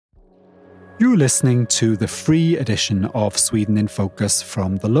You're listening to the free edition of Sweden in Focus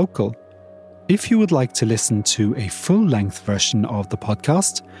from The Local. If you would like to listen to a full-length version of the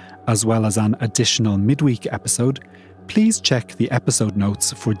podcast, as well as an additional midweek episode, please check the episode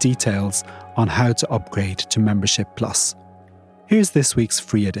notes for details on how to upgrade to Membership Plus. Here's this week's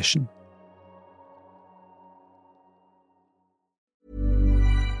free edition.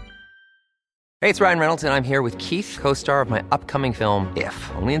 Hey, it's Ryan Reynolds, and I'm here with Keith, co-star of my upcoming film,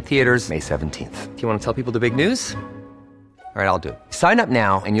 If, only in theaters May 17th. Do you want to tell people the big news? All right, I'll do it. Sign up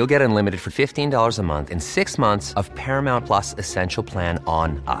now and you'll get unlimited for $15 a month and 6 months of Paramount Plus Essential Plan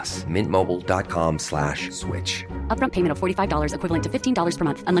on us. MintMobile.com/switch. Upfront payment of $45 equivalent to $15 per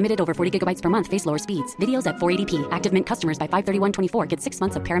month. Unlimited over 40 gigabytes per month. Face lower speeds. Videos at 480p. Active Mint customers by 531.24 get 6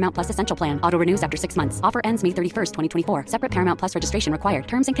 months of Paramount Plus Essential Plan. Auto renews after 6 months. Offer ends May 31st, 2024. Separate Paramount Plus registration required.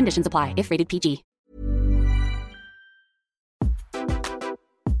 Terms and conditions apply if rated PG.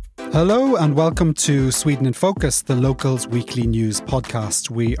 Hello and welcome to Sweden in Focus, the Local's weekly news podcast.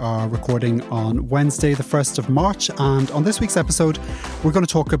 We are recording on Wednesday, the 1st of March, and on this week's episode, we're going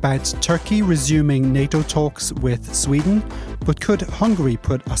to talk about Turkey resuming NATO talks with Sweden, but could Hungary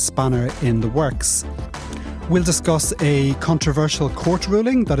put a spanner in the works? We'll discuss a controversial court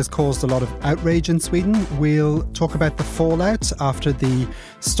ruling that has caused a lot of outrage in Sweden. We'll talk about the fallout after the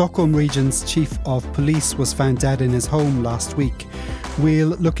Stockholm region's chief of police was found dead in his home last week. We'll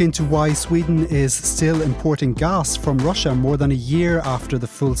look into why Sweden is still importing gas from Russia more than a year after the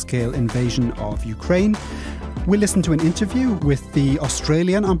full-scale invasion of Ukraine. We'll listen to an interview with the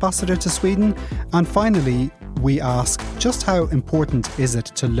Australian ambassador to Sweden. And finally, we ask, just how important is it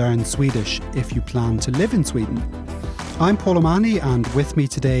to learn Swedish if you plan to live in Sweden? I'm Paul O'Mahony, and with me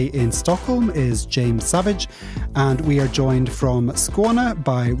today in Stockholm is James Savage, and we are joined from Skåne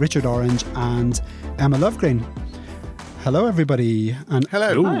by Richard Orange and Emma Lovegren. Hello, everybody. And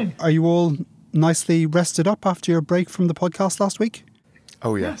hello. Hi. Are you all nicely rested up after your break from the podcast last week?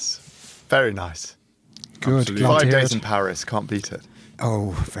 Oh, yes. Very nice. Good. 5 days in Paris. Can't beat it.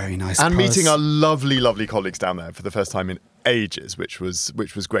 Oh, very nice. And Paris. meeting our lovely colleagues down there for the first time in ages, which was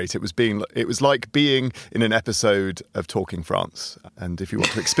great. It was like being in an episode of Talking France. And if you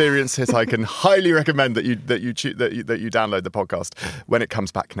want to experience it, I can highly recommend that you download the podcast when it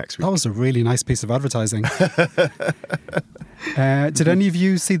comes back next week. That was a really nice piece of advertising. Did any of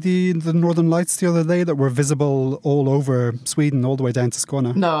you see the Northern Lights the other day that were visible all over Sweden, all the way down to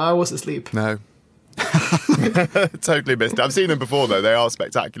Skåne? No, I was asleep. No. Totally missed it. I've seen them before though. They are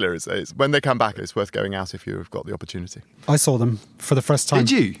spectacular. It's when they come back, it's worth going out if you've got the opportunity. I saw them for the first time.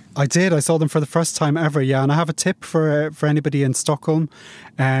 Did you? I did. I saw them for the first time ever, yeah. And I have a tip for anybody in Stockholm.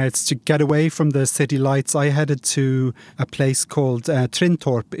 It's to get away from the city lights. I headed to a place called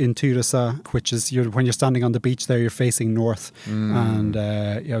Trintorp in Tyresö, which is when you're standing on the beach there, you're facing north. And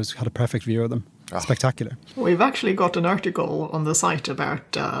I had a perfect view of them. Spectacular. We've actually got an article on the site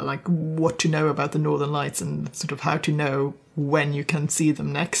about what to know about the Northern Lights and sort of how to know when you can see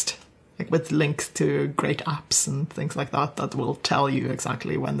them next, with links to great apps and things like that will tell you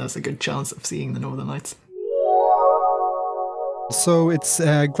exactly when there's a good chance of seeing the Northern Lights. So it's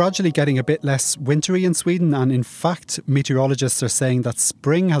gradually getting a bit less wintry in Sweden, and in fact meteorologists are saying that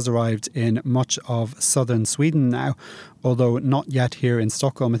spring has arrived in much of southern Sweden now, although not yet here in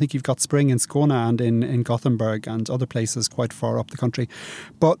Stockholm. I think you've got spring in Skåne and in Gothenburg and other places quite far up the country.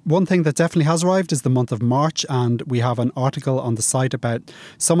 But one thing that definitely has arrived is the month of March, and we have an article on the site about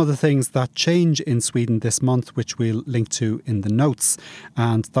some of the things that change in Sweden this month, which we'll link to in the notes.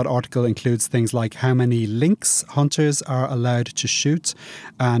 And that article includes things like how many lynx hunters are allowed to shoot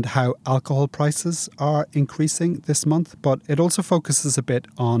and how alcohol prices are increasing this month. But it also focuses a bit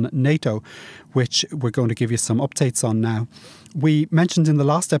on NATO, which we're going to give you some updates on now. We mentioned in the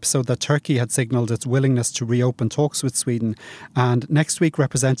last episode that Turkey had signalled its willingness to reopen talks with Sweden, and next week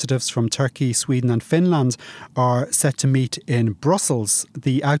representatives from Turkey, Sweden and Finland are set to meet in Brussels.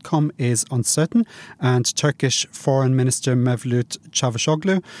 The outcome is uncertain, and Turkish Foreign Minister Mevlut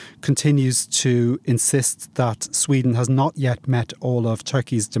Çavuşoğlu continues to insist that Sweden has not yet met all of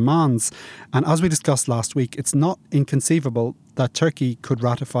Turkey's demands. And as we discussed last week, it's not inconceivable that Turkey could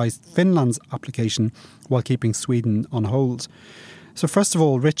ratify Finland's application while keeping Sweden on hold. So first of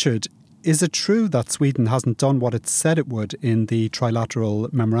all, Richard, is it true that Sweden hasn't done what it said it would in the trilateral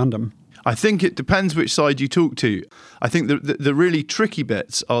memorandum? I think it depends which side you talk to. I think the really tricky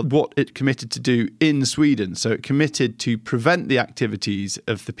bits are what it committed to do in Sweden. So it committed to prevent the activities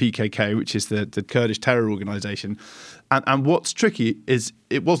of the PKK, which is the Kurdish terror organisation. And what's tricky is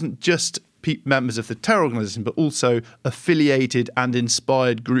it wasn't just members of the terror organisation, but also affiliated and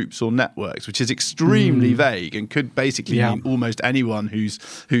inspired groups or networks, which is extremely vague and could basically mean almost anyone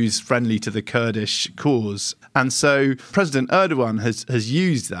who's friendly to the Kurdish cause. And so President Erdogan has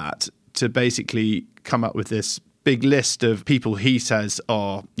used that to basically come up with this big list of people he says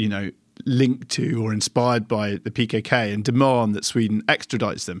are, linked to or inspired by the PKK and demand that Sweden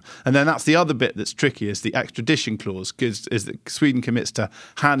extradites them. And then that's the other bit that's tricky, is the extradition clause, is that Sweden commits to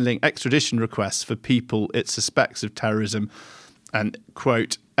handling extradition requests for people it suspects of terrorism and,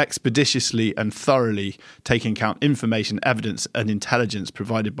 quote, expeditiously and thoroughly taking account information, evidence and intelligence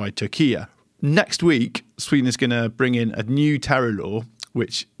provided by Turkey. Next week, Sweden is going to bring in a new terror law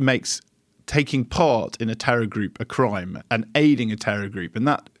which makes taking part in a terror group a crime and aiding a terror group. And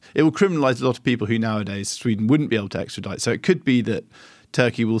that it will criminalise a lot of people who nowadays Sweden wouldn't be able to extradite. So it could be that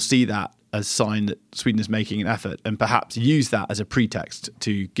Turkey will see that as a sign that Sweden is making an effort and perhaps use that as a pretext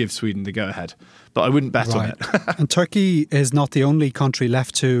to give Sweden the go-ahead. But I wouldn't bet on it. And Turkey is not the only country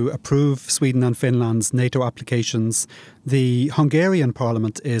left to approve Sweden and Finland's NATO applications. The Hungarian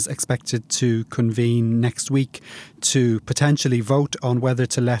parliament is expected to convene next week to potentially vote on whether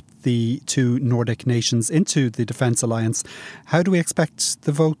to let the two Nordic nations into the defence alliance. How do we expect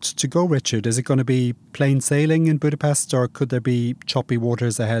the vote to go, Richard? Is it going to be plain sailing in Budapest, or could there be choppy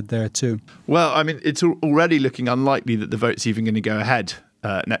waters ahead there too? Well, I mean, it's already looking unlikely that the vote's even going to go ahead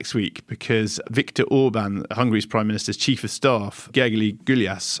next week, because Viktor Orban, Hungary's Prime Minister's Chief of Staff, Gergely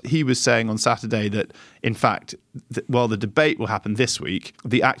Gulyás, he was saying on Saturday that, in fact, while the debate will happen this week,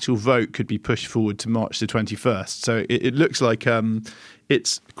 the actual vote could be pushed forward to March the 21st. So it looks like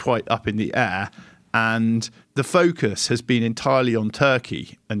it's quite up in the air. And the focus has been entirely on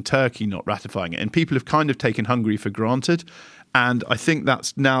Turkey and Turkey not ratifying it. And people have kind of taken Hungary for granted. And I think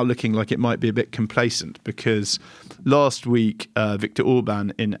that's now looking like it might be a bit complacent, because last week, Viktor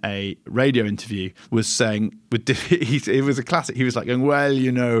Orban, in a radio interview, was saying, it was a classic, he was like going,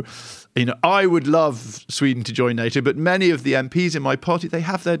 well, I would love Sweden to join NATO, but many of the MPs in my party, they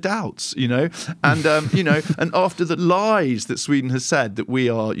have their doubts, and, and after the lies that Sweden has said that we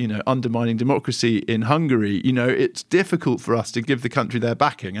are, undermining democracy in Hungary, it's difficult for us to give the country their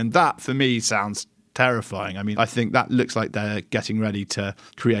backing. And that, for me, sounds terrifying. I mean, I think that looks like they're getting ready to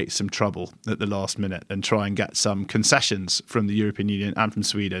create some trouble at the last minute and try and get some concessions from the European Union and from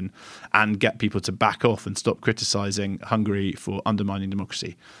Sweden and get people to back off and stop criticising Hungary for undermining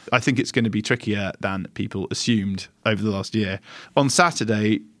democracy. I think it's going to be trickier than people assumed over the last year. On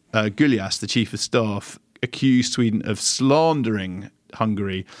Saturday, Gulyás, the Chief of Staff, accused Sweden of slandering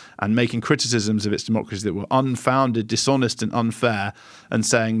Hungary and making criticisms of its democracy that were unfounded, dishonest and unfair, and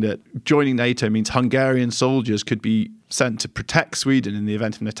saying that joining NATO means Hungarian soldiers could be sent to protect Sweden in the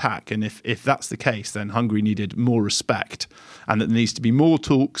event of an attack. And if that's the case, then Hungary needed more respect, and that there needs to be more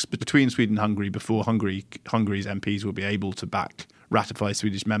talks between Sweden and Hungary before Hungary's MPs will be able to ratify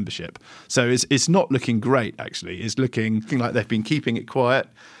Swedish membership. So it's not looking great, actually. It's looking like they've been keeping it quiet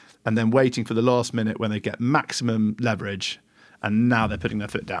and then waiting for the last minute when they get maximum leverage. And now they're putting their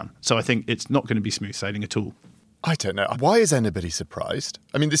foot down. So I think it's not going to be smooth sailing at all. I don't know. Why is anybody surprised?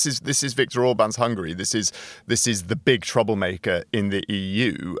 I mean, this is Viktor Orban's Hungary. This is the big troublemaker in the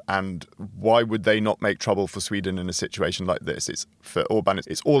EU. And why would they not make trouble for Sweden in a situation like this? For Orban,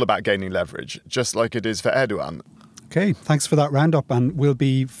 it's all about gaining leverage, just like it is for Erdogan. Okay, thanks for that roundup. And we'll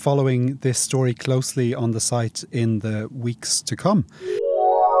be following this story closely on the site in the weeks to come.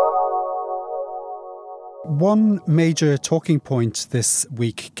 One major talking point this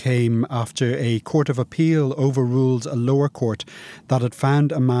week came after a court of appeal overruled a lower court that had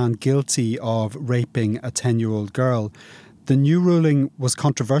found a man guilty of raping a 10-year-old girl. The new ruling was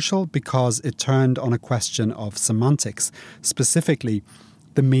controversial because it turned on a question of semantics, specifically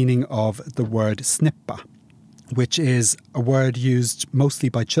the meaning of the word snippa, which is a word used mostly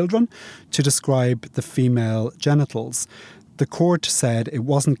by children to describe the female genitals. The court said it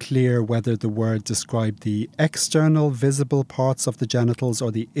wasn't clear whether the word described the external visible parts of the genitals or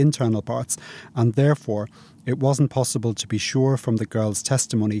the internal parts, and therefore it wasn't possible to be sure from the girl's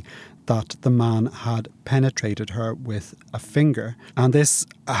testimony that the man had penetrated her with a finger. And this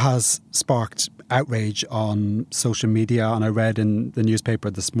has sparked outrage on social media, and I read in the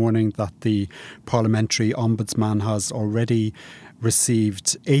newspaper this morning that the parliamentary ombudsman has already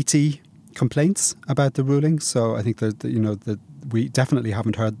received 80 complaints about the ruling. So I think that we definitely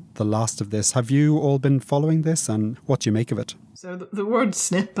haven't heard the last of this. Have you all been following this, and what do you make of it? So the word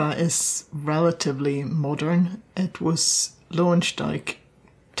snippa is relatively modern. It was launched like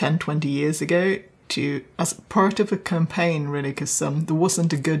 10, 20 years ago as part of a campaign, really, because there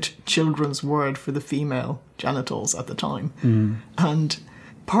wasn't a good children's word for the female genitals at the time. And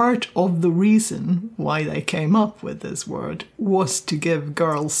part of the reason why they came up with this word was to give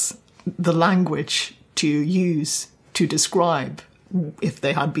girls the language to use to describe if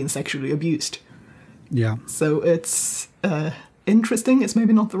they had been sexually abused. Yeah. So it's interesting. It's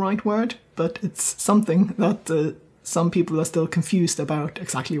maybe not the right word, but it's something that some people are still confused about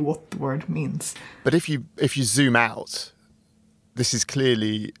exactly what the word means. But if you zoom out, this is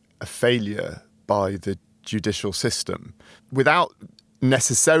clearly a failure by the judicial system. Without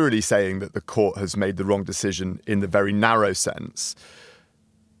necessarily saying that the court has made the wrong decision in the very narrow sense,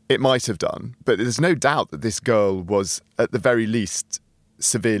 it might have done. But there's no doubt that this girl was, at the very least,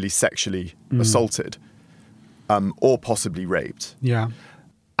 severely sexually assaulted or possibly raped. Yeah.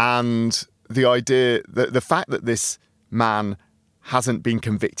 And the idea, the fact that this man hasn't been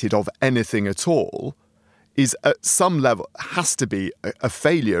convicted of anything at all is at some level has to be a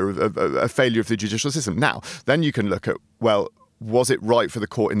failure of the judicial system. Now, then you can look at, well, was it right for the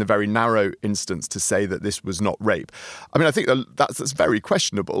court in the very narrow instance to say that this was not rape? I mean, I think that's very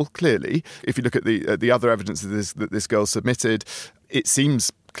questionable, clearly. If you look at the other evidence that this girl submitted, it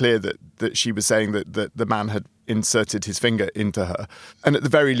seems clear that she was saying that the man had inserted his finger into her. And at the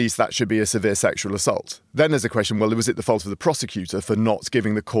very least, that should be a severe sexual assault. Then there's a question, well, was it the fault of the prosecutor for not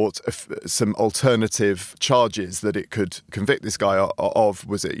giving the court some alternative charges that it could convict this guy of?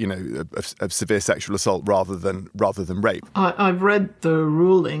 Was it, a severe sexual assault rather than rape? I've read the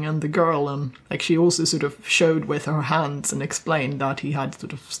ruling, and the girl, she also sort of showed with her hands and explained that he had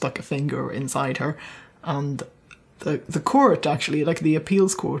sort of stuck a finger inside her. And the court, actually, like the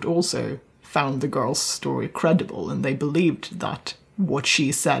appeals court, also found the girl's story credible, and they believed that what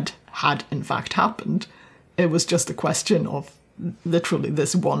she said had in fact happened. It was just a question of literally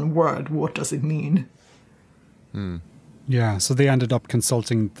this one word. What does it mean? Yeah, so they ended up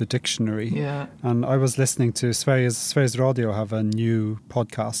consulting the dictionary. Yeah. And I was listening to Sveriges Radio have a new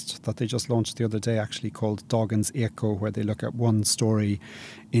podcast that they just launched the other day, actually, called Dagens Eko, where they look at one story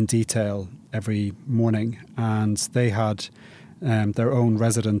in detail every morning. And they had their own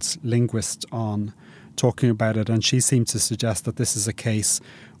resident linguist on talking about it, and she seemed to suggest that this is a case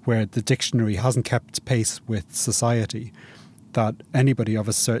where the dictionary hasn't kept pace with society, that anybody of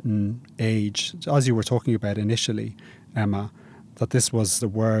a certain age, as you were talking about initially, Emma, that this was the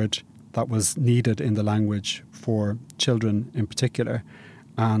word that was needed in the language for children in particular,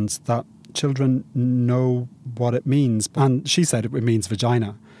 and that children know what it means. And she said it means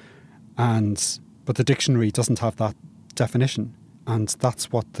vagina, but the dictionary doesn't have that definition, and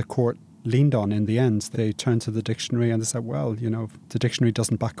that's what the court leaned on in the end. They turned to the dictionary and they said, well, the dictionary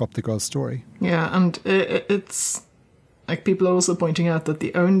doesn't back up the girl's story. Yeah, and it's like people are also pointing out that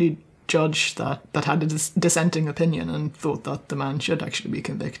the only judge that had a dissenting opinion and thought that the man should actually be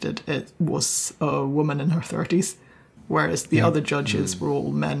convicted, it was a woman in her 30s, whereas the other judges were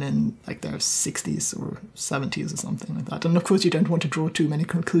all men in like their 60s or 70s or something like that. And of course you don't want to draw too many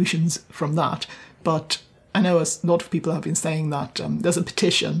conclusions from that, but I know a lot of people have been saying that there's a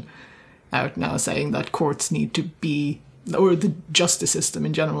petition out now saying that courts need to be, or the justice system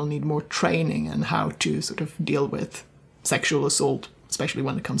in general, need more training in how to sort of deal with sexual assault, especially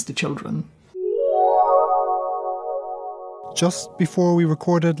when it comes to children. Just before we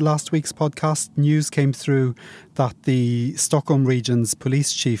recorded last week's podcast, news came through that the Stockholm region's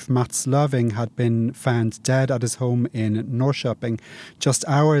police chief, Mats Löfving, had been found dead at his home in Norrköping just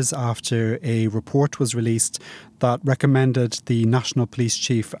hours after a report was released that recommended the national police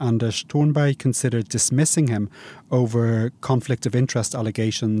chief, Anders Thornberg, consider dismissing him over conflict of interest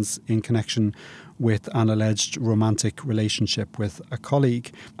allegations in connection with an alleged romantic relationship with a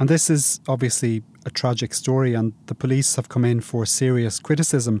colleague. And this is obviously a tragic story, and the police have come in for serious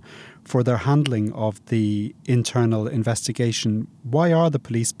criticism for their handling of the internal investigation. Why are the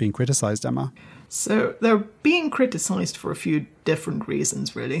police being criticised, Emma? So they're being criticised for a few different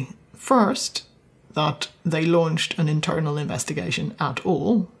reasons, really. First, that they launched an internal investigation at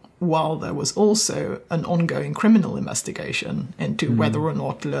all, while there was also an ongoing criminal investigation into whether or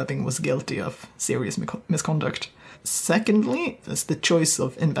not Löfving was guilty of serious misconduct. Secondly, there's the choice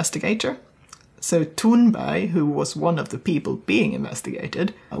of investigator. So Thornberg, who was one of the people being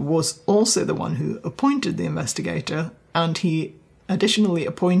investigated, was also the one who appointed the investigator, and he additionally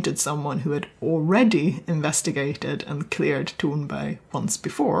appointed someone who had already investigated and cleared Thornberg once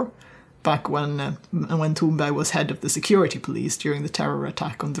before, back when Thornberg was head of the security police during the terror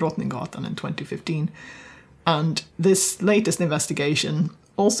attack on Drottninggatan in 2015. And this latest investigation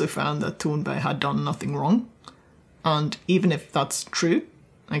also found that Thornberg had done nothing wrong. And even if that's true,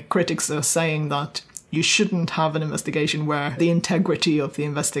 like, critics are saying that you shouldn't have an investigation where the integrity of the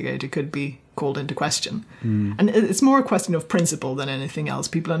investigator could be called into question. And it's more a question of principle than anything else.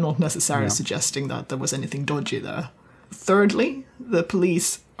 People are not necessarily suggesting that there was anything dodgy there. Thirdly, the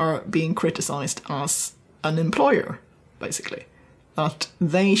police are being criticised as an employer, basically. That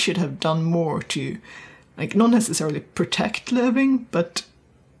they should have done more to, not necessarily protect Löfving, but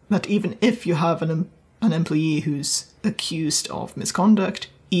that even if you have an employee who's accused of misconduct,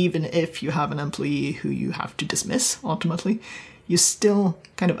 even if you have an employee who you have to dismiss ultimately, you still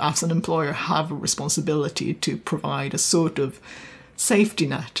kind of, as an employer, have a responsibility to provide a sort of safety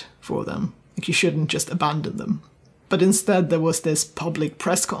net for them. You shouldn't just abandon them. But instead there was this public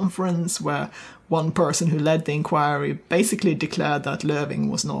press conference where one person who led the inquiry basically declared that Löfving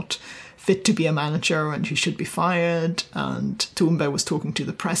was not fit to be a manager and he should be fired, and Thunberg was talking to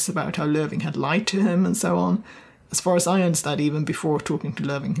the press about how Löfving had lied to him and so on. As far as I understand, even before talking to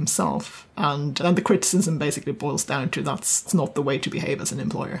Löfving himself. And the criticism basically boils down to that's not the way to behave as an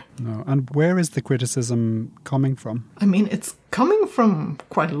employer. No. And where is the criticism coming from? I mean, it's coming from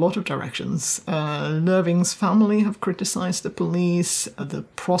quite a lot of directions. Löfving's family have criticised the police. The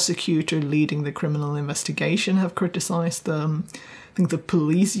prosecutor leading the criminal investigation have criticised them. I think the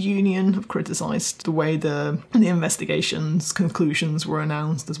police union have criticised the way the investigation's conclusions were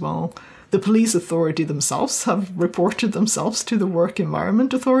announced as well. The police authority themselves have reported themselves to the Work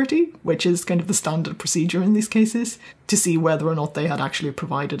Environment Authority, which is kind of the standard procedure in these cases, to see whether or not they had actually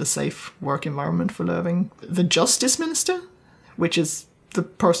provided a safe work environment for Löfving. The Justice Minister, which is the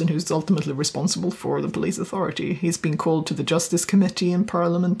person who's ultimately responsible for the police authority, he's been called to the Justice Committee in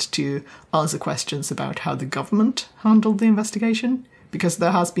Parliament to answer questions about how the government handled the investigation, because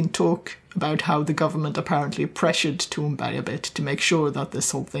there has been talk about how the government apparently pressured Thunberg a bit to make sure that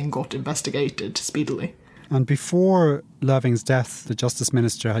this whole thing got investigated speedily. And before Löfving's death, the Justice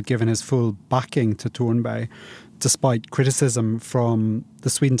Minister had given his full backing to Thunberg, despite criticism from the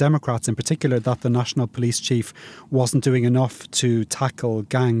Sweden Democrats in particular that the National Police Chief wasn't doing enough to tackle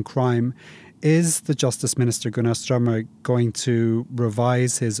gang crime. Is the Justice Minister Gunnar Strömmer going to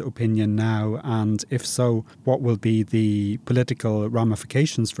revise his opinion now? And if so, what will be the political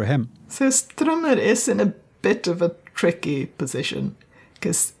ramifications for him? So Strömmer is in a bit of a tricky position,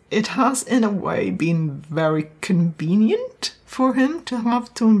 because it has in a way been very convenient for him to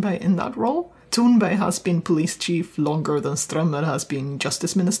have Thunberg in that role. Thunberg has been police chief longer than Strömmer has been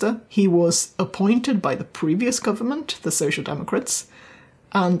justice minister. He was appointed by the previous government, the Social Democrats,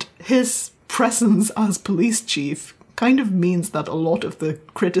 and his presence as police chief kind of means that a lot of the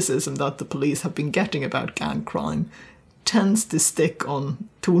criticism that the police have been getting about gang crime tends to stick on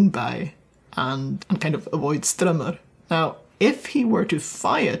Thunberg and kind of avoid Strömmer. Now, if he were to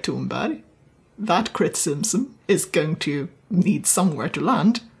fire Thunberg, that criticism is going to need somewhere to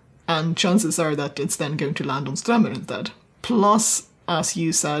land, and chances are that it's then going to land on Strömmer instead. Plus, as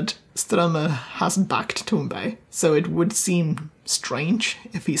you said, Strömmer has backed Thunberg, so it would seem strange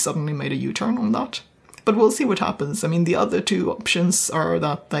if he suddenly made a U-turn on that. But we'll see what happens. I mean, the other two options are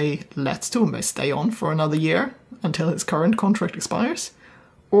that they let Thunberg stay on for another year until his current contract expires,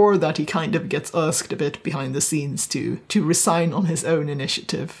 or that he kind of gets asked a bit behind the scenes to resign on his own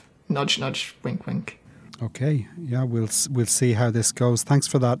initiative. Nudge, nudge, wink, wink. Okay, yeah, we'll see how this goes. Thanks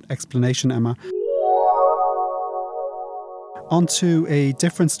for that explanation, Emma. On to a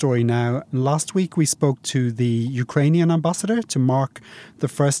different story now. Last week we spoke to the Ukrainian ambassador to mark the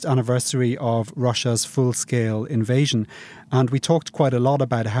first anniversary of Russia's full-scale invasion. And we talked quite a lot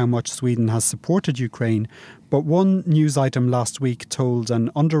about how much Sweden has supported Ukraine. But one news item last week told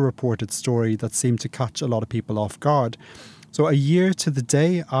an underreported story that seemed to catch a lot of people off guard. So a year to the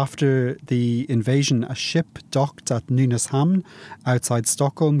day after the invasion, a ship docked at Nynäshamn outside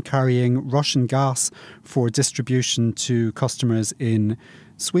Stockholm carrying Russian gas for distribution to customers in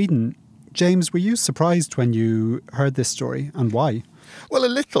Sweden. James, were you surprised when you heard this story, and why? Well, a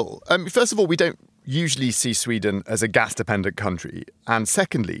little. First of all, we don't usually see Sweden as a gas-dependent country. And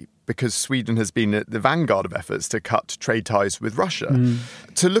secondly, because Sweden has been at the vanguard of efforts to cut trade ties with Russia.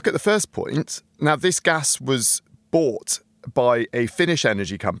 To look at the first point, now this gas was bought by a Finnish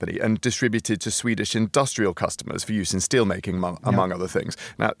energy company and distributed to Swedish industrial customers for use in steelmaking, among other things.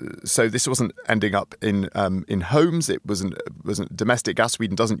 Now, so this wasn't ending up in homes. It wasn't domestic gas.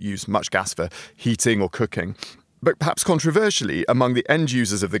 Sweden doesn't use much gas for heating or cooking. But perhaps controversially, among the end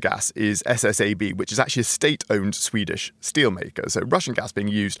users of the gas is SSAB, which is actually a state-owned Swedish steelmaker. So Russian gas being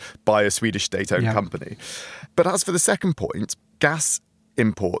used by a Swedish state-owned company. But as for the second point, gas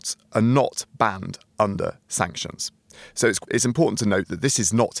imports are not banned under sanctions. So it's important to note that this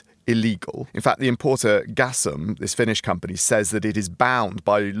is not illegal. In fact, the importer Gasum, this Finnish company, says that it is bound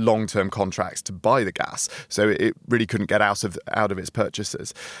by long-term contracts to buy the gas, so it really couldn't get out of its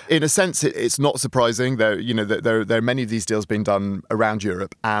purchases. In a sense, it's not surprising. There are many of these deals being done around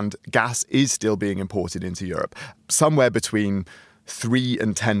Europe, and gas is still being imported into Europe. Somewhere between 3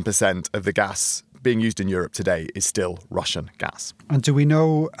 and 10% of the gas being used in Europe today is still Russian gas. And do we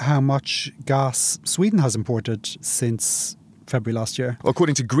know how much gas Sweden has imported since February last year? Well,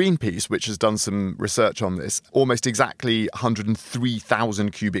 according to Greenpeace, which has done some research on this, almost exactly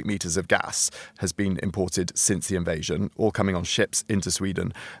 103,000 cubic metres of gas has been imported since the invasion, all coming on ships into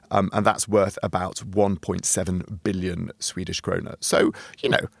Sweden. And that's worth about 1.7 billion Swedish krona. So,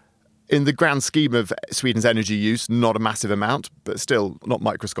 in the grand scheme of Sweden's energy use, not a massive amount, but still not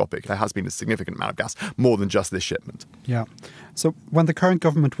microscopic. There has been a significant amount of gas, more than just this shipment. Yeah. So when the current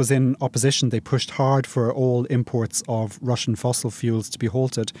government was in opposition, they pushed hard for all imports of Russian fossil fuels to be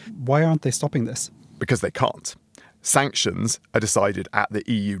halted. Why aren't they stopping this? Because they can't. Sanctions are decided at the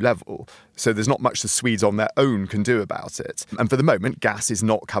EU level, so there's not much the Swedes on their own can do about it. And for the moment, gas is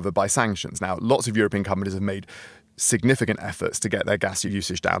not covered by sanctions. Now, lots of European companies have made significant efforts to get their gas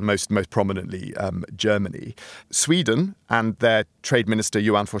usage down, most prominently Germany. Sweden and their trade minister,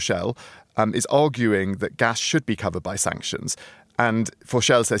 Johan Forssell, is arguing that gas should be covered by sanctions. And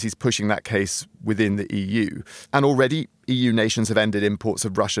Forssell says he's pushing that case within the EU. And already, EU nations have ended imports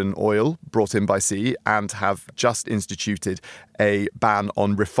of Russian oil brought in by sea and have just instituted a ban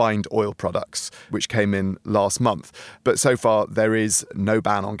on refined oil products, which came in last month. But so far, there is no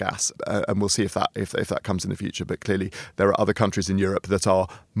ban on gas, and we'll see if that comes in the future. But clearly, there are other countries in Europe that are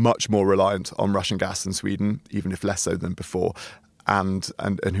much more reliant on Russian gas than Sweden, even if less so than before, and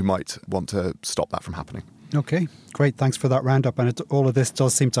who might want to stop that from happening. Okay, great. Thanks for that roundup. And all of this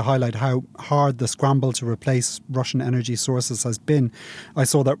does seem to highlight how hard the scramble to replace Russian energy sources has been. I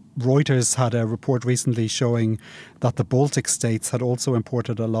saw that Reuters had a report recently showing that the Baltic states had also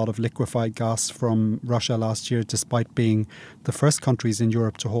imported a lot of liquefied gas from Russia last year, despite being the first countries in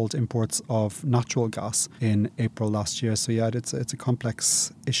Europe to halt imports of natural gas in April last year. So yeah, it's a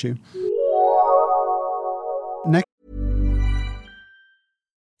complex issue. Next.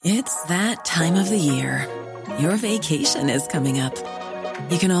 It's that time of the year. Your vacation is coming up.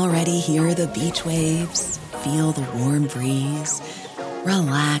 You can already hear the beach waves, feel the warm breeze,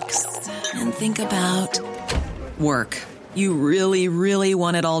 relax, and think about work. You really, really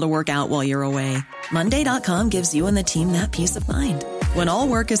want it all to work out while you're away. Monday.com gives you and the team that peace of mind. When all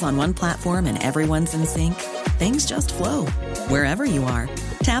work is on one platform and everyone's in sync, things just flow. Wherever you are,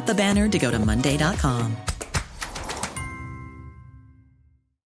 tap the banner to go to Monday.com.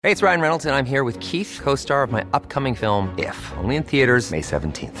 Hey, it's Ryan Reynolds, and I'm here with Keith, co-star of my upcoming film, If, only in theaters May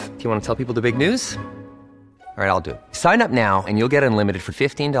 17th. Do you want to tell people the big news? All right, I'll do it. Sign up now and you'll get unlimited for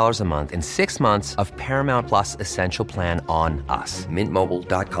 $15 a month and 6 months of Paramount Plus Essential Plan on us.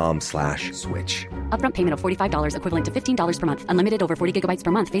 MintMobile.com/switch. Upfront payment of $45 equivalent to $15 per month. Unlimited over 40 gigabytes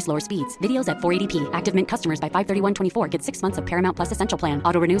per month. Face lower speeds. Videos at 480p. Active Mint customers by 531.24 get 6 months of Paramount Plus Essential Plan.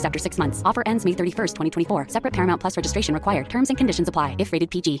 Auto renews after 6 months. Offer ends May 31st, 2024. Separate Paramount Plus registration required. Terms and conditions apply if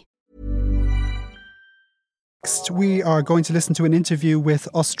rated PG. Next, we are going to listen to an interview with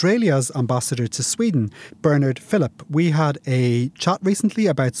Australia's ambassador to Sweden, Bernard Philip. We had a chat recently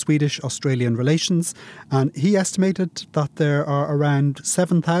about Swedish-Australian relations, and he estimated that there are around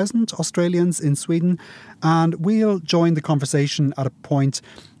 7,000 Australians in Sweden, and we'll join the conversation at a point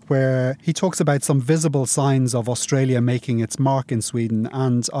where he talks about some visible signs of Australia making its mark in Sweden,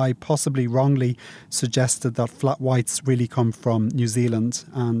 and I possibly wrongly suggested that flat whites really come from New Zealand,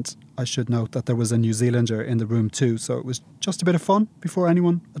 and I should note that there was a New Zealander in the room too, so it was just a bit of fun before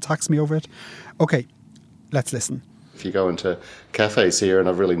anyone attacks me over it. Okay, let's listen. If you go into cafes here, and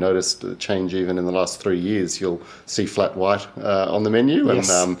I've really noticed a change even in the last 3 years, you'll see flat white on the menu.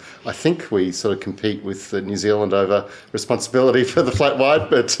 Yes. And I think we sort of compete with New Zealand over responsibility for the flat white,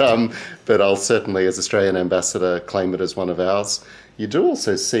 but I'll certainly, as Australian ambassador, claim it as one of ours. You do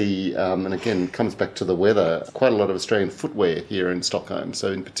also see, and again, it comes back to the weather, quite a lot of Australian footwear here in Stockholm.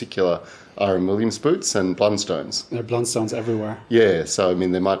 So in particular, Iron Williams boots and Blundstones. There are Blundstones everywhere. Yeah, so I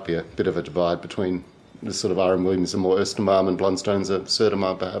mean, there might be a bit of a divide between the sort of Iron Williams are more Östermalm and Blundstones are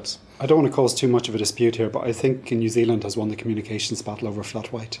Södermalm, perhaps. I don't want to cause too much of a dispute here, but I think New Zealand has won the communications battle over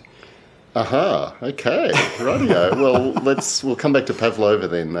flat white. Aha, okay, rightio. Well, we'll come back to Pavlova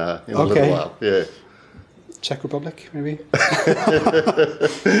then in a little while. Yeah. Czech Republic, maybe?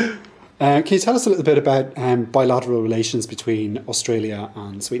 Can you tell us a little bit about bilateral relations between Australia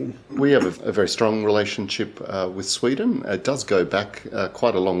and Sweden? We have a very strong relationship with Sweden. It does go back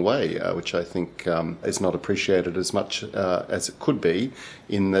quite a long way, which I think is not appreciated as much as it could be,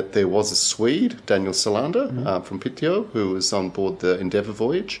 in that there was a Swede, Daniel Solander, from Piteå, who was on board the Endeavour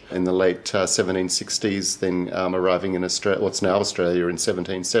voyage in the late 1760s, then arriving in Australia, what's now Australia, in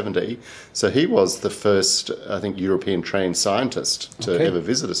 1770. So he was the first, I think, European trained scientist to ever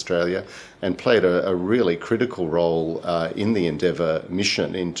visit Australia, and played a really critical role in the Endeavour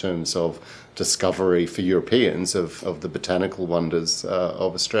mission in terms of discovery for Europeans of the botanical wonders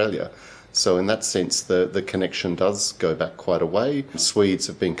of Australia. So in that sense, the connection does go back quite a way. Swedes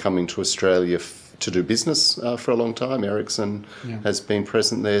have been coming to Australia to do business for a long time. Ericsson has been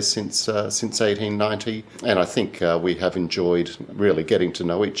present there since 1890. And I think we have enjoyed really getting to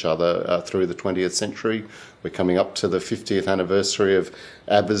know each other through the 20th century. We're coming up to the 50th anniversary of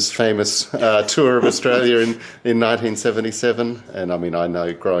ABBA's famous tour of Australia in 1977. And I mean, I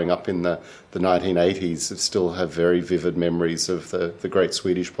know growing up in the 1980s, I still have very vivid memories of the great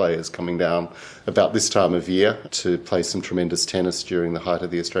Swedish players coming down about this time of year to play some tremendous tennis during the height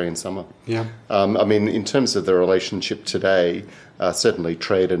of the Australian summer. Yeah. I mean, in terms of the relationship today, certainly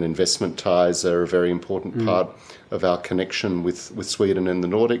trade and investment ties are a very important part of our connection with Sweden and the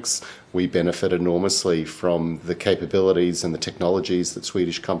Nordics. We benefit enormously from the capabilities and the technologies that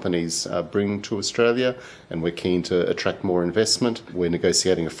Swedish companies bring to Australia, and we're keen to attract more investment. We're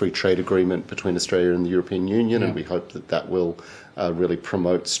negotiating a free trade agreement between Australia and the European Union, and we hope that will really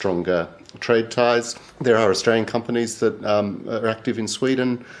promote stronger trade ties. There are Australian companies that are active in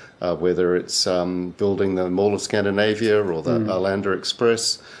Sweden, whether it's building the Mall of Scandinavia or the Arlanda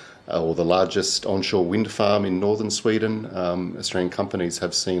Express, or the largest onshore wind farm in northern Sweden. Australian companies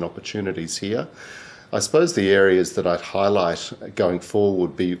have seen opportunities here. I suppose the areas that I'd highlight going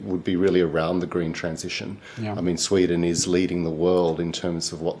forward would be really around the green transition. Yeah. I mean, Sweden is leading the world in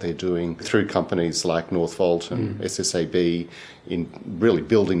terms of what they're doing through companies like Northvolt and SSAB in really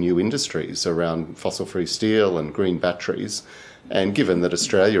building new industries around fossil-free steel and green batteries. And given that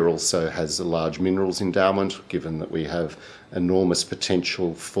Australia also has a large minerals endowment, given that we have enormous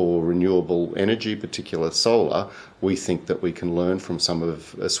potential for renewable energy, particularly solar, we think that we can learn from some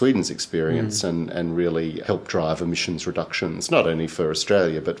of Sweden's experience and really help drive emissions reductions, not only for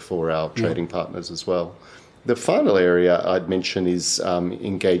Australia, but for our trading partners as well. The final area I'd mention is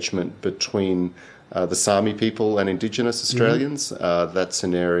engagement between the Sami people and Indigenous Australians. That's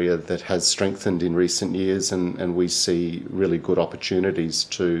an area that has strengthened in recent years, and we see really good opportunities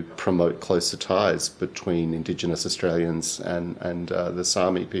to promote closer ties between Indigenous Australians and the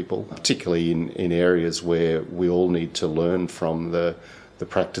Sami people, particularly in areas where we all need to learn from the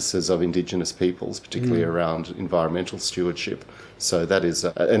practices of Indigenous peoples, particularly around environmental stewardship. So that is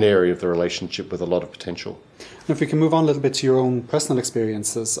an area of the relationship with a lot of potential. And if we can move on a little bit to your own personal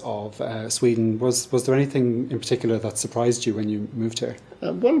experiences of Sweden, was there anything in particular that surprised you when you moved here?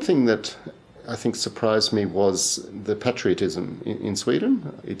 One thing that I think surprised me was the patriotism in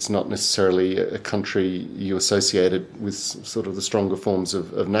Sweden. It's not necessarily a country you associated with sort of the stronger forms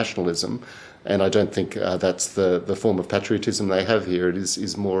of nationalism, and I don't think that's the form of patriotism they have here. It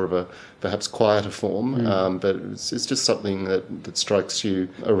is more of a perhaps quieter form, but it's just something that strikes you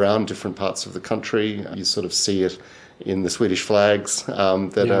around different parts of the country. You sort of see it in the Swedish flags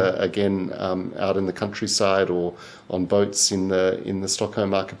that are again out in the countryside or on boats in the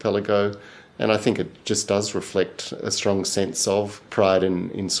Stockholm archipelago. And I think it just does reflect a strong sense of pride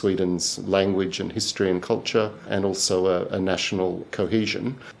in Sweden's language and history and culture, and also a national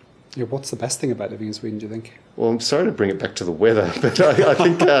cohesion. Yeah, what's the best thing about living in Sweden, do you think? Well, I'm sorry to bring it back to the weather, but I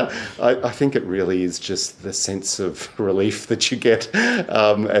think it really is just the sense of relief that you get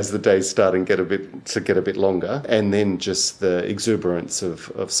as the days start and get a bit longer, and then just the exuberance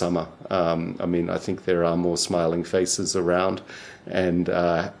of summer. I mean, I think there are more smiling faces around, and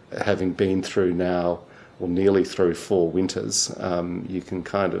having been through now, or nearly through 4 winters, you can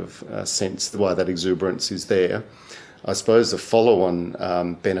kind of sense why that exuberance is there. I suppose the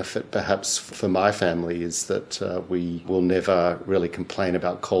follow-on benefit perhaps for my family is that we will never really complain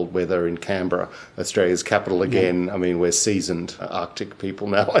about cold weather in Canberra, Australia's capital again. I mean, we're seasoned Arctic people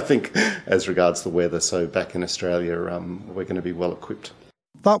now, I think, as regards the weather. So back in Australia, we're going to be well equipped.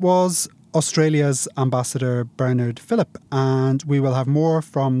 That was Australia's Ambassador Bernard Phillip, and we will have more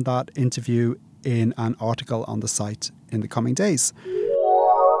from that interview in an article on the site in the coming days.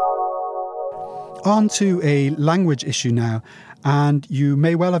 On to a language issue now. And you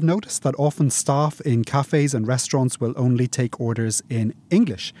may well have noticed that often staff in cafes and restaurants will only take orders in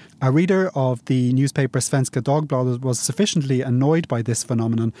English. A reader of the newspaper Svenska Dagbladet was sufficiently annoyed by this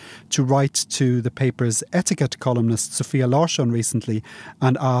phenomenon to write to the paper's etiquette columnist Sofia Larsson recently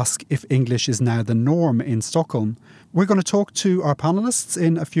and ask if English is now the norm in Stockholm. We're going to talk to our panellists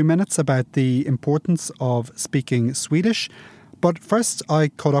in a few minutes about the importance of speaking Swedish. But first, I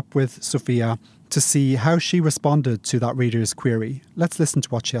caught up with Sofia to see how she responded to that reader's query. Let's listen to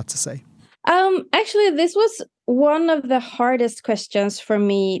what she had to say. Actually, this was one of the hardest questions for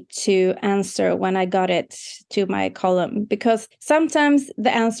me to answer when I got it to my column, because sometimes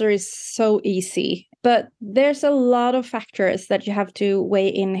the answer is so easy, but there's a lot of factors that you have to weigh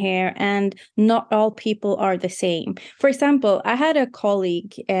in here, and not all people are the same. For example, I had a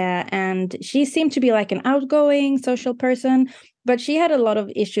colleague and she seemed to be like an outgoing social person, but she had a lot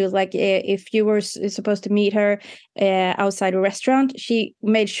of issues. Like if you were supposed to meet her outside a restaurant, she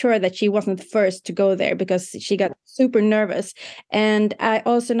made sure that she wasn't the first to go there because she got super nervous. And I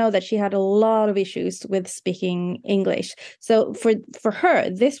also know that she had a lot of issues with speaking English. So for her,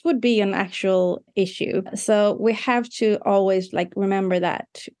 this would be an actual issue. So we have to always like remember that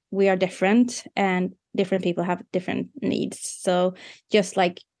we are different and different people have different needs. So just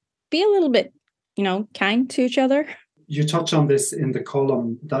like be a little bit, kind to each other. You touch on this in the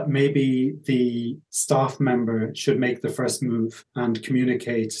column that maybe the staff member should make the first move and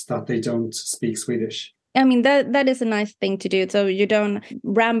communicate that they don't speak Swedish. I mean, that is a nice thing to do. So you don't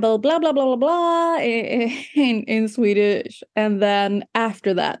ramble, blah, blah, blah, blah, blah in Swedish. And then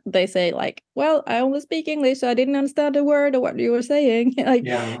after that, they say like, well, I only speak English, so I didn't understand a word of what you were saying.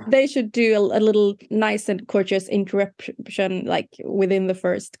 They should do a little nice and courteous interruption, like within the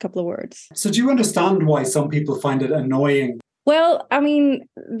first couple of words. So do you understand why some people find it annoying? Well, I mean,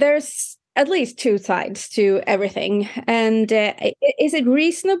 there's at least two sides to everything. And is it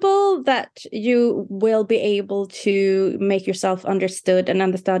reasonable that you will be able to make yourself understood and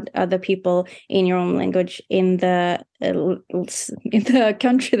understand other people in your own language in the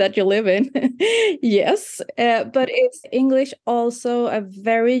country that you live in? Yes. But is English also a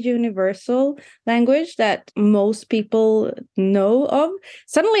very universal language that most people know of?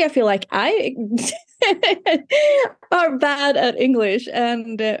 Suddenly I feel like I are bad at English,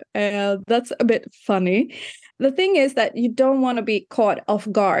 and that's a bit funny. The thing is that you don't want to be caught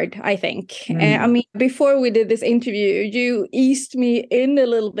off guard, I think. I mean, before we did this interview, you eased me in a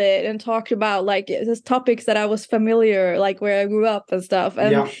little bit and talked about like these topics that I was familiar, like where I grew up and stuff.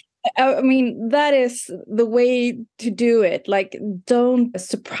 And I mean, that is the way to do it. Like, don't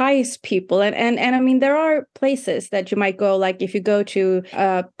surprise people. And I mean, there are places that you might go, like if you go to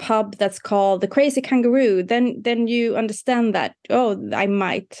a pub that's called the Crazy Kangaroo, then you understand that, oh, I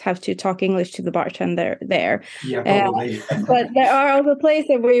might have to talk English to the bartender there. Yeah, probably. But there are other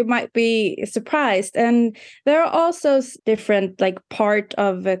places where you might be surprised. And there are also different, like, part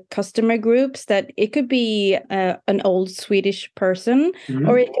of customer groups that it could be an old Swedish person,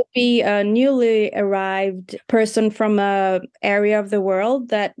 or it could be a newly arrived person from a area of the world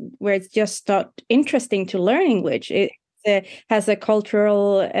where it's just not interesting to learn English. It has a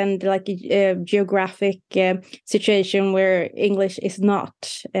cultural and like a geographic situation where English is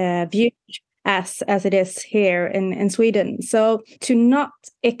not viewed as it is here in Sweden. So to not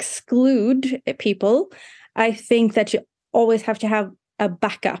exclude people, I think that you always have to have a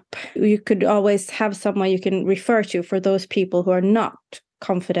backup. You could always have someone you can refer to for those people who are not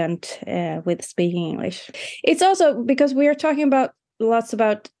confident with speaking English. It's also because we are talking about lots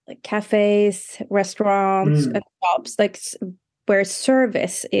about cafes, restaurants, and shops, like where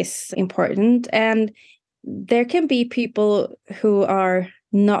service is important. And there can be people who are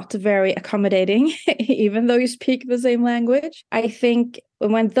not very accommodating, even though you speak the same language. I think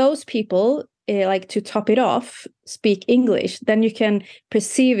when those people, like to top it off, speak English, then you can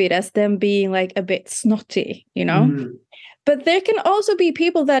perceive it as them being like a bit snotty, But there can also be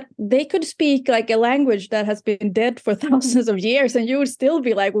people that they could speak like a language that has been dead for thousands of years, and you would still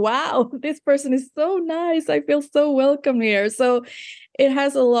be like, wow, this person is so nice. I feel so welcome here. So it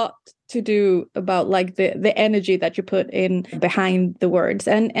has a lot to do about like the energy that you put in behind the words.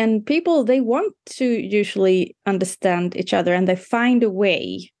 And people, they want to usually understand each other, and they find a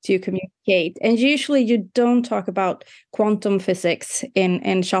way to communicate. And usually you don't talk about quantum physics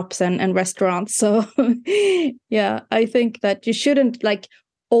in shops and restaurants. So yeah, I think that you shouldn't like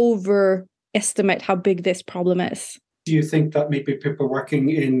overestimate how big this problem is. Do you think that maybe people working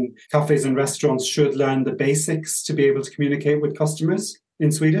in cafes and restaurants should learn the basics to be able to communicate with customers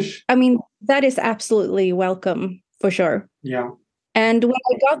in Swedish? I mean, that is absolutely welcome, for sure. Yeah. And when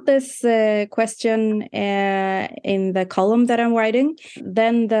I got this question in the column that I'm writing,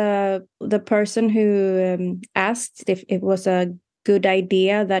 then the person who asked if it was a good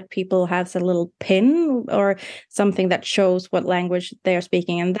idea that people have a little pin or something that shows what language they are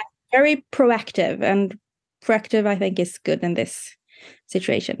speaking, and that's very proactive. And proactive, I think, is good in this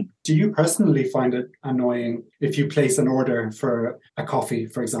situation. Do you personally find it annoying if you place an order for a coffee,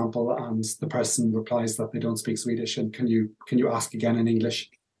 for example, and the person replies that they don't speak Swedish, and can you ask again in English?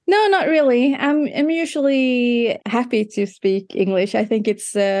 No, not really. I'm usually happy to speak English. I think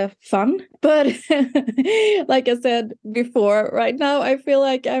it's fun. But like I said before, right now I feel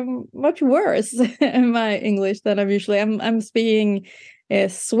like I'm much worse in my English than I'm usually. I'm speaking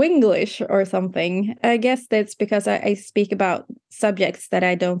Swinglish or something. I guess that's because I speak about subjects that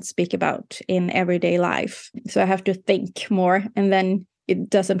I don't speak about in everyday life. So I have to think more, and then it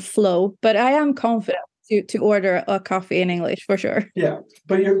doesn't flow. But I am confident to order a coffee in English for sure. Yeah,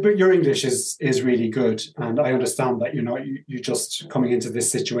 but your English is really good, and I understand that you're just coming into this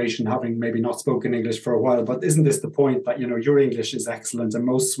situation having maybe not spoken English for a while. But isn't this the point that your English is excellent and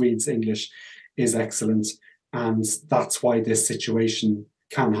most Swedes' English is excellent, and that's why this situation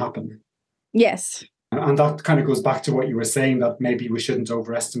can happen? Yes. And that kind of goes back to what you were saying, that maybe we shouldn't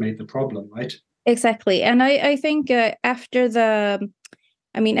overestimate the problem, right? Exactly. And I think after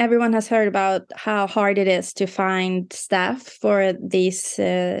everyone has heard about how hard it is to find staff for these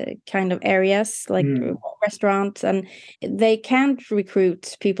kind of areas, like restaurants, and they can't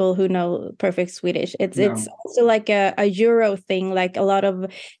recruit people who know perfect Swedish. It's also like a Euro thing, like a lot of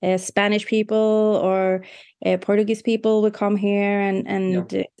Spanish people or Portuguese people will come here,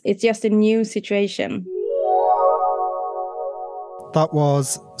 and it's just a new situation. That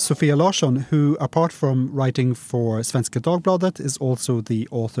was Sofia Larsson, who, apart from writing for Svenska Dagbladet, is also the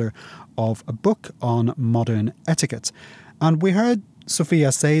author of a book on modern etiquette. And we heard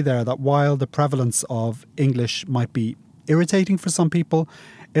Sofia say there that while the prevalence of English might be irritating for some people,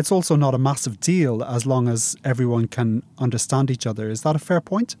 it's also not a massive deal as long as everyone can understand each other. Is that a fair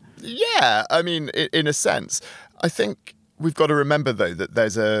point? Yeah, I mean, in a sense. I think we've got to remember, though, that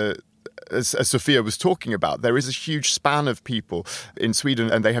there's as Sofia was talking about, there is a huge span of people in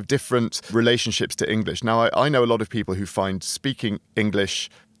Sweden, and they have different relationships to English. Now, I know a lot of people who find speaking English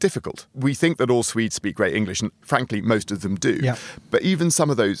difficult. We think that all Swedes speak great English, and frankly, most of them do. Yeah. But even some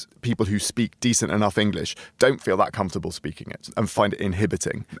of those people who speak decent enough English don't feel that comfortable speaking it and find it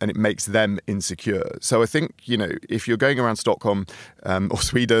inhibiting, and it makes them insecure. So I think, if you're going around Stockholm or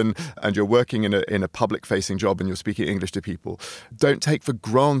Sweden and you're working in a public-facing job and you're speaking English to people, don't take for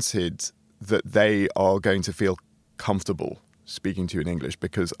granted that they are going to feel comfortable speaking to you in English,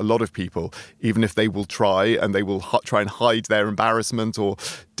 because a lot of people, even if they will try and they will try and hide their embarrassment or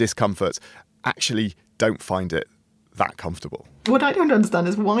discomfort, actually don't find it that comfortable. What I don't understand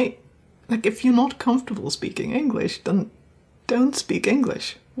is why, if you're not comfortable speaking English, then don't speak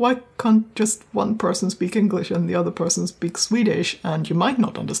English. Why can't just one person speak English and the other person speak Swedish, and you might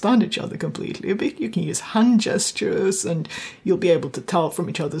not understand each other completely, but you can use hand gestures and you'll be able to tell from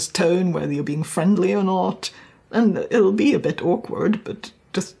each other's tone whether you're being friendly or not. And it'll be a bit awkward, but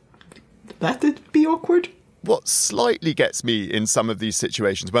just let it be awkward. What slightly gets me in some of these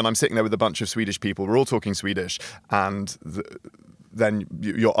situations, when I'm sitting there with a bunch of Swedish people, we're all talking Swedish, and then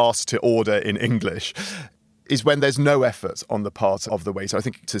you're asked to order in English, is when there's no effort on the part of the waiter. I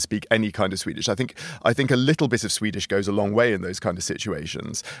think to speak any kind of Swedish, I think a little bit of Swedish goes a long way in those kind of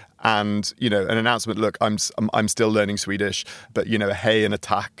situations. And an announcement, look, I'm still learning Swedish, but a hey and a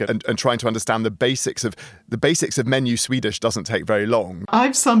tack, and trying to understand the basics of menu Swedish doesn't take very long.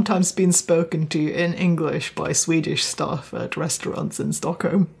 I've sometimes been spoken to in English by Swedish staff at restaurants in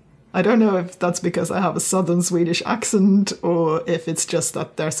Stockholm. I don't know if that's because I have a southern Swedish accent, or if it's just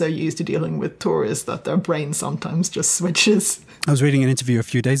that they're so used to dealing with tourists that their brain sometimes just switches. I was reading an interview a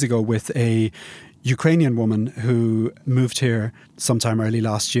few days ago with a Ukrainian woman who moved here sometime early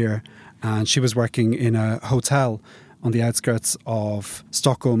last year, and she was working in a hotel on the outskirts of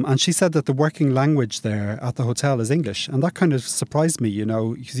Stockholm, and she said that the working language there at the hotel is English, and that kind of surprised me,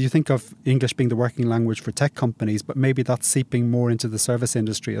 because you think of English being the working language for tech companies, but maybe that's seeping more into the service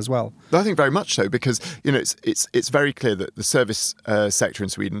industry as well. I think very much so, because it's very clear that the service sector in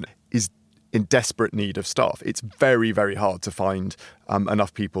Sweden is in desperate need of staff. It's very, very hard to find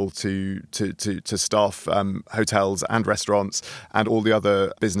enough people to staff hotels and restaurants and all the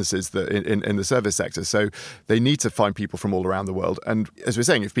other businesses that in the service sector. So they need to find people from all around the world. And as we're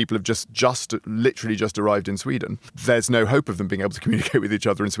saying, if people have just literally arrived in Sweden, there's no hope of them being able to communicate with each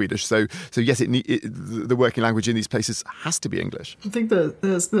other in Swedish. So yes, the working language in these places has to be English. I think that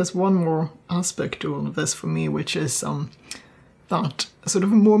there's one more aspect to all of this for me, which is that sort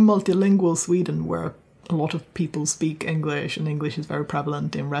of a more multilingual Sweden, where a lot of people speak English and English is very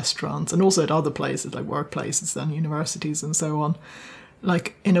prevalent in restaurants and also at other places like workplaces and universities and so on.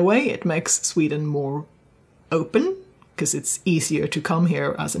 Like, in a way, it makes Sweden more open because it's easier to come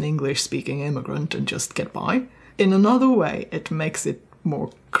here as an English-speaking immigrant and just get by. In another way, it makes it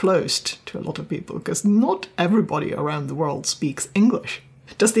more closed to a lot of people because not everybody around the world speaks English.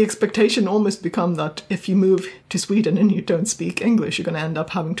 Does the expectation almost become that if you move to Sweden and you don't speak English, you're going to end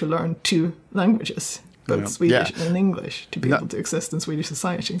up having to learn 2 languages? Both Swedish and English to be able to exist in Swedish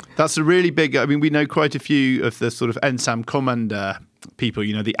society. That's a really big... I mean, we know quite a few of the sort of Ensam Commander people,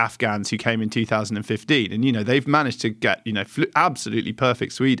 the Afghans who came in 2015. And, they've managed to get, absolutely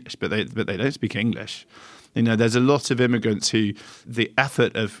perfect Swedish, but they don't speak English. There's a lot of immigrants who the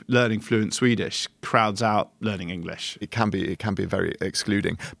effort of learning fluent Swedish crowds out learning English. It can be very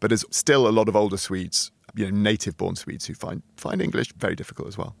excluding, but there's still a lot of older Swedes, native-born Swedes who find English very difficult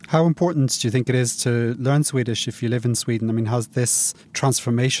as well. How important do you think it is to learn Swedish if you live in Sweden? I mean, has this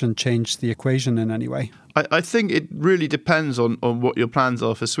transformation changed the equation in any way? I think it really depends on what your plans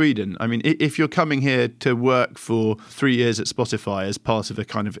are for Sweden. I mean, if you're coming here to work for 3 years at Spotify as part of a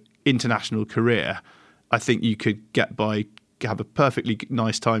kind of international career, I think you could get by, have a perfectly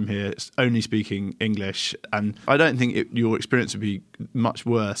nice time here, only speaking English. And I don't think your experience would be much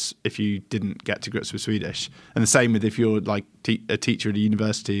worse if you didn't get to grips with Swedish. And the same with if you're like a teacher at a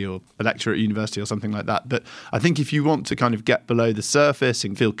university or a lecturer at a university or something like that. But I think if you want to kind of get below the surface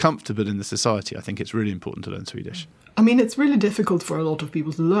and feel comfortable in the society, I think it's really important to learn Swedish. I mean, it's really difficult for a lot of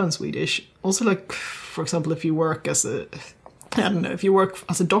people to learn Swedish. Also, like, for example, if you work as a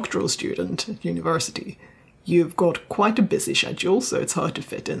doctoral student at university, you've got quite a busy schedule, so it's hard to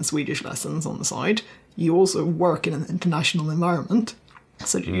fit in Swedish lessons on the side. You also work in an international environment,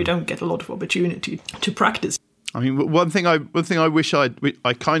 so you don't get a lot of opportunity to practice. I mean, one thing I wish I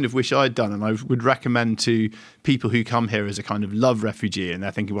kind of wish I'd done, and I would recommend to people who come here as a kind of love refugee, and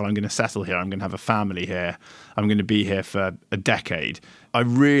they're thinking, well, I'm going to settle here, I'm going to have a family here, I'm going to be here for a decade.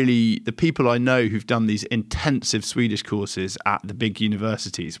 The people I know who've done these intensive Swedish courses at the big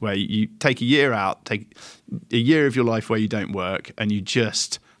universities, where you take a year out, take a year of your life where you don't work, and you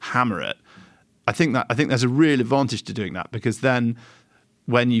just hammer it. I think there's a real advantage to doing that, because then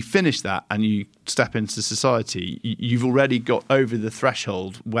when you finish that and you step into society, you've already got over the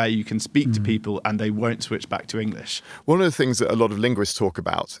threshold where you can speak to people and they won't switch back to English. One of the things that a lot of linguists talk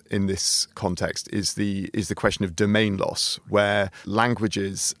about in this context is the question of domain loss, where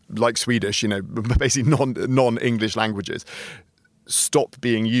languages like Swedish, basically non-English languages, stop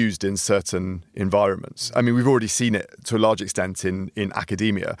being used in certain environments. I mean, we've already seen it to a large extent in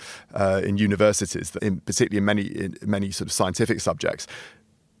academia, in universities, particularly in many sort of scientific subjects.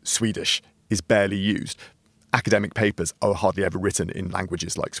 Swedish is barely used. Academic papers are hardly ever written in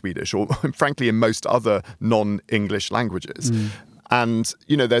languages like Swedish, or frankly in most other non-English languages. And,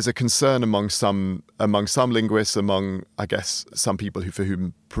 there's a concern among some linguists, among, I guess, some people for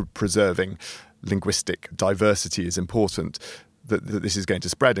whom preserving linguistic diversity is important, that this is going to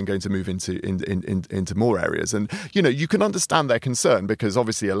spread and going to move into more areas. And, you can understand their concern, because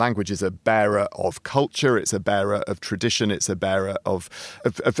obviously a language is a bearer of culture, it's a bearer of tradition, it's a bearer of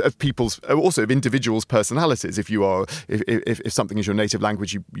people's, also of individuals' personalities. If something is your native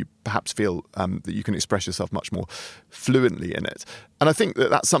language, you perhaps feel that you can express yourself much more fluently in it. And I think that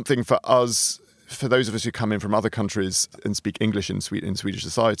that's something for us, for those of us who come in from other countries and speak English in Swedish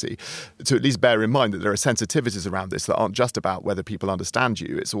society, to at least bear in mind that there are sensitivities around this that aren't just about whether people understand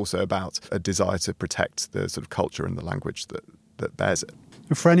you. It's also about a desire to protect the sort of culture and the language that bears it.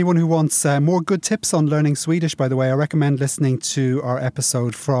 For anyone who wants more good tips on learning Swedish, by the way, I recommend listening to our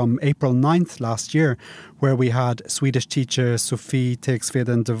episode from April 9th last year, where we had Swedish teacher Sofie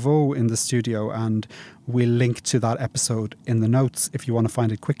Tegsveden de Vaux in the studio, and we'll link to that episode in the notes if you want to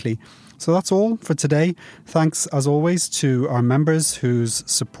find it quickly. So that's all for today. Thanks, as always, to our members whose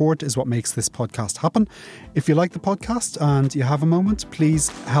support is what makes this podcast happen. If you like the podcast and you have a moment, please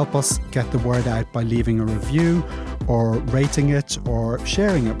help us get the word out by leaving a review or rating it or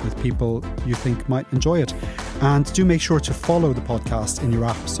sharing it with people you think might enjoy it. And do make sure to follow the podcast in your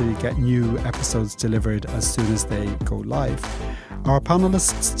app so you get new episodes delivered as soon as they go live. Our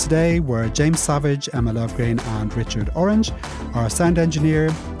panellists today were James Savage, Emma Lovegreen and Richard Orange. Our sound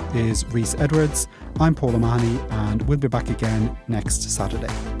engineer is Rhys Edwards. I'm Paul O'Mahony, and we'll be back again next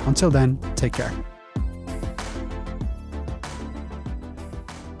Saturday. Until then, take care.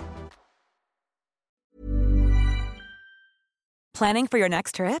 Planning for your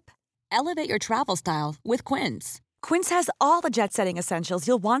next trip? Elevate your travel style with Quince. Quince has all the jet-setting essentials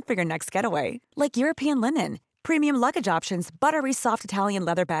you'll want for your next getaway, like European linen, premium luggage options, buttery soft Italian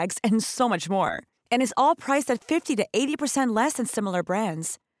leather bags, and so much more. And is all priced at 50 to 80% less than similar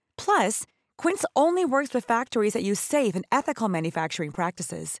brands. Plus, Quince only works with factories that use safe and ethical manufacturing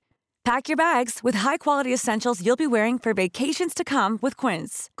practices. Pack your bags with high-quality essentials you'll be wearing for vacations to come with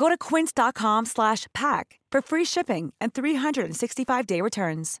Quince. Go to quince.com/pack for free shipping and 365-day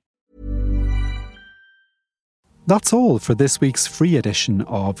returns. That's all for this week's free edition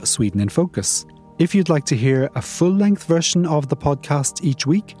of Sweden in Focus. If you'd like to hear a full-length version of the podcast each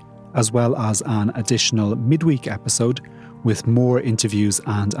week, as well as an additional midweek episode with more interviews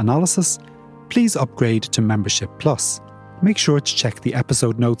and analysis, please upgrade to Membership Plus. Make sure to check the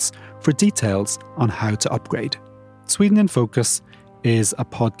episode notes for details on how to upgrade. Sweden in Focus is a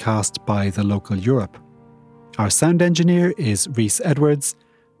podcast by The Local Europe. Our sound engineer is Rhys Edwards.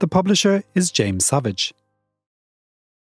 The publisher is James Savage.